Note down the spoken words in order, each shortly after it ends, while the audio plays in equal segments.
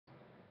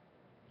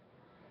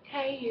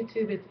Hey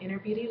YouTube, it's Inner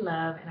Beauty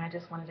Love, and I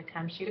just wanted to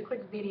come shoot a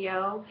quick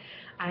video.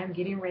 I am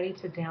getting ready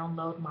to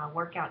download my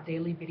workout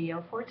daily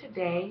video for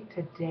today.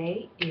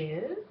 Today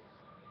is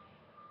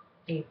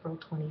April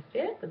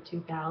 25th of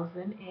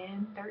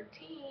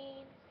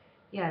 2013.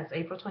 Yes,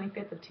 April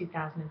 25th of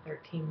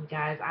 2013. You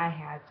guys, I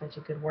had such a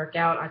good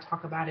workout. I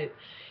talk about it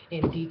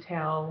in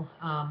detail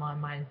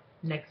on my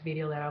next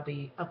video that I'll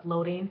be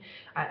uploading.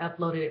 I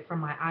uploaded it from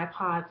my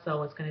iPod,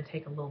 so it's going to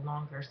take a little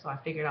longer. So I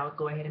figured I'll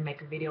go ahead and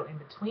make a video in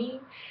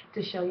between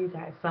to show you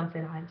guys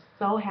something. I'm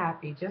so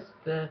happy. Just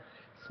the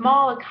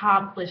small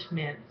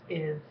accomplishments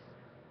is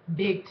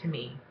big to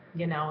me,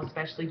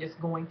 especially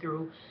just going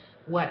through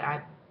what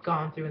I've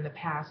gone through in the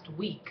past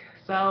week.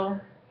 So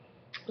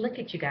look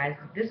at you guys.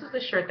 This is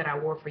the shirt that I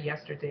wore for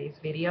yesterday's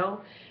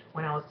video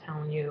when I was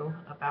telling you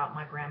about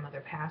my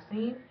grandmother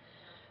passing.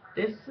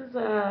 This is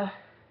a,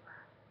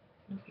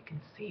 I don't know if you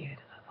can see it.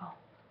 Oh,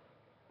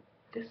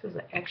 this is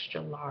an extra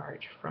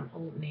large from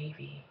Old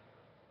Navy.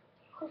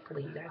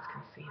 Hopefully you guys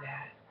can see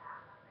that.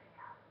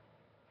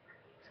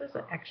 This is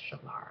an extra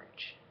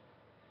large.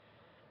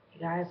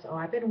 You guys, so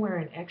I've been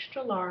wearing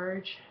extra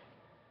large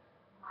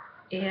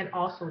and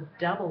also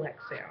double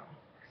XL.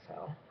 So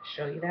I'll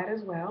show you that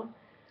as well.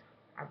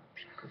 I,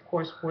 of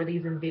course, wore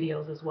these in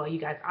videos as well. You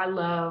guys, I don't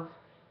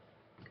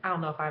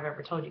know if I've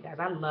ever told you guys,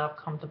 I love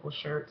comfortable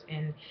shirts.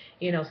 And,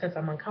 since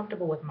I'm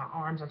uncomfortable with my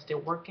arms, I'm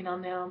still working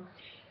on them.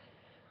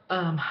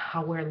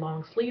 I wear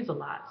long sleeves a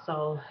lot.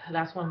 So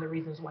that's one of the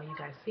reasons why you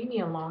guys see me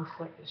in long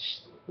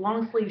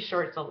sleeve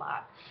shirts a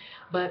lot.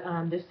 But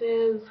this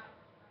is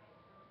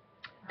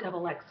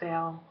double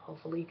XL.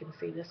 Hopefully you can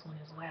see this one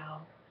as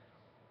well.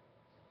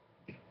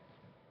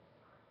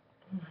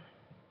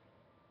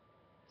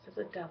 This is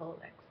a double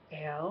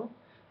XL.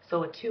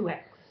 So a 2X,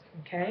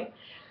 okay?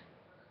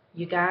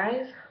 You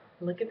guys,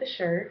 look at the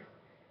shirt.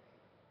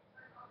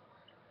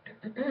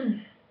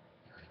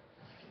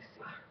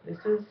 This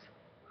is,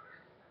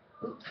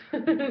 oops,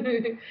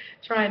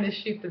 trying to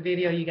shoot the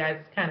video, you guys,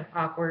 is kind of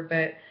awkward,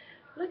 but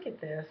look at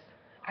this.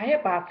 I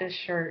had bought this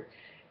shirt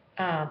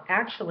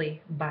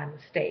actually by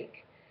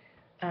mistake,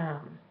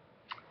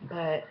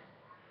 but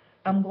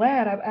I'm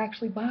glad I've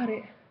actually bought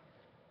it.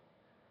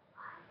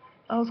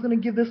 I was going to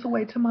give this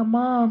away to my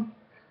mom.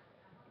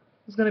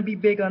 It's going to be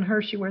big on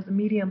her. She wears a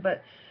medium,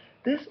 but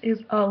this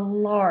is a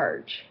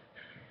large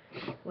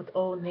with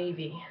Old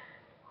Navy.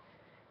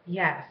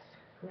 Yes,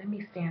 let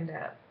me stand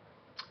up.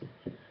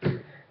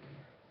 Let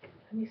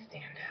me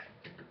stand up.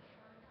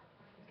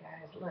 You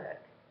guys, look.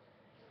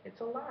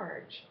 It's a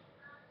large.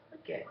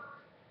 Look at it.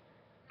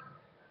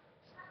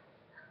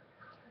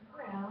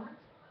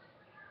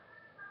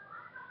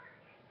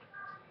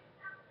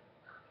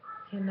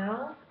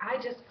 Well, I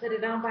just put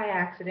it on by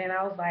accident.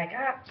 I was like,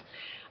 I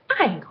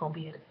ain't gonna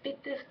be able to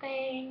fit this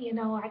thing.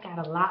 I got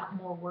a lot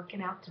more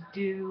working out to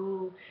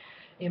do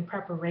in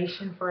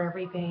preparation for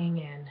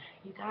everything. And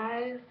you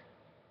guys,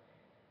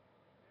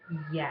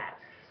 yes,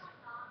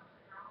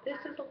 this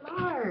is a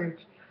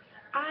large.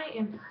 I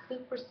am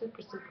super,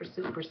 super, super,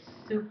 super,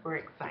 super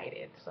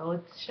excited. So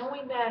it's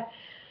showing that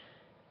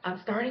I'm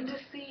starting to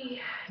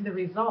see the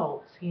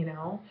results.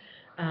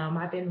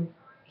 I've been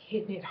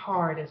hitting it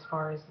hard as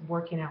far as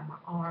working out my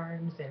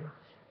arms, and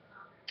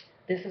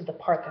this is the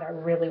part that I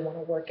really want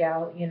to work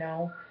out.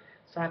 So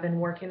I've been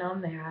working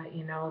on that,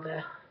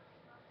 the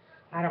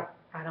I don't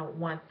I don't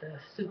want the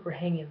super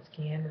hanging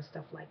skin and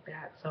stuff like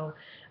that. So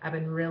I've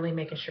been really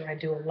making sure I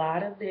do a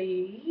lot of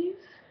these.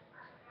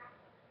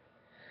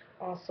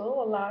 Also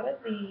a lot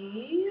of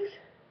these.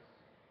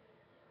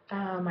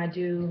 I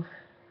do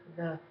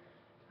the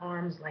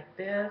arms like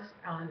this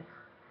on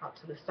out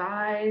to the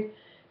side.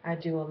 I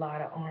do a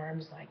lot of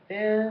arms like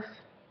this.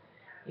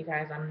 You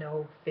guys, I'm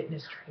no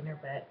fitness trainer,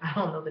 but I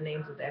don't know the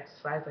names of the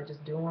exercise. I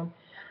just do them.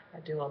 I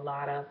do a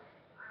lot of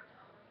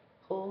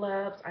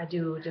pull-ups. I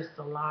do just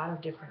a lot of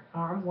different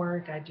arm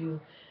work.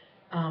 I'm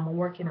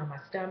working on my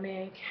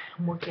stomach.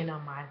 I'm working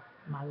on my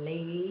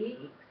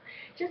legs.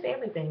 Just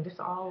everything. Just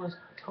all a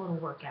total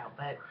workout.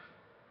 But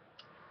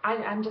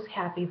I'm just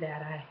happy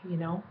that I'm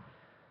in a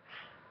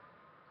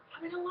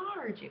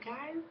large, you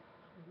guys.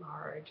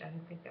 Large. I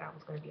didn't think that I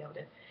was going to be able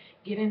to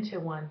get into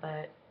one,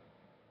 but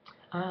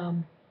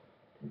um,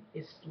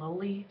 it's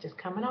slowly just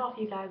coming off,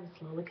 you guys. It's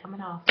slowly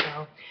coming off.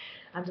 So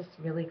I'm just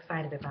really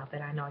excited about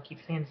that. I know I keep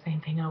saying the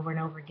same thing over and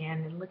over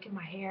again. And look at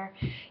my hair.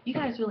 You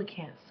guys really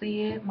can't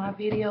see it. My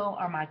video,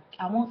 or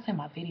I won't say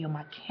my video,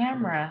 my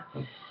camera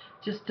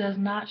just does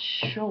not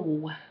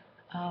show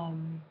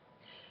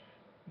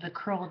the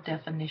curl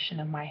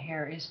definition of my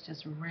hair. It's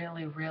just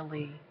really,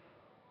 really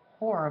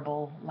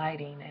horrible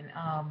lighting. And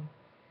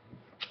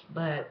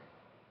but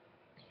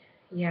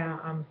yeah,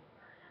 I'm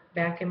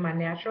back in my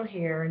natural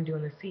hair and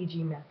doing the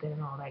CG method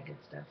and all that good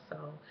stuff.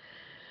 So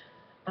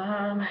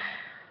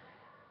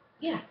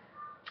yeah.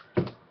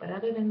 But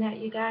other than that,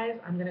 you guys,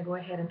 I'm going to go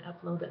ahead and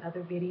upload the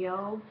other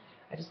video.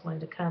 I just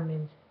wanted to come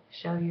and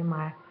show you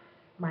my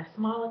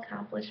small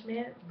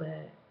accomplishment, but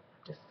I'm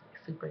just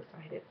super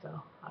excited.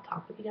 So I'll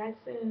talk with you guys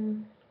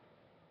soon.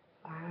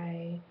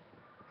 Bye.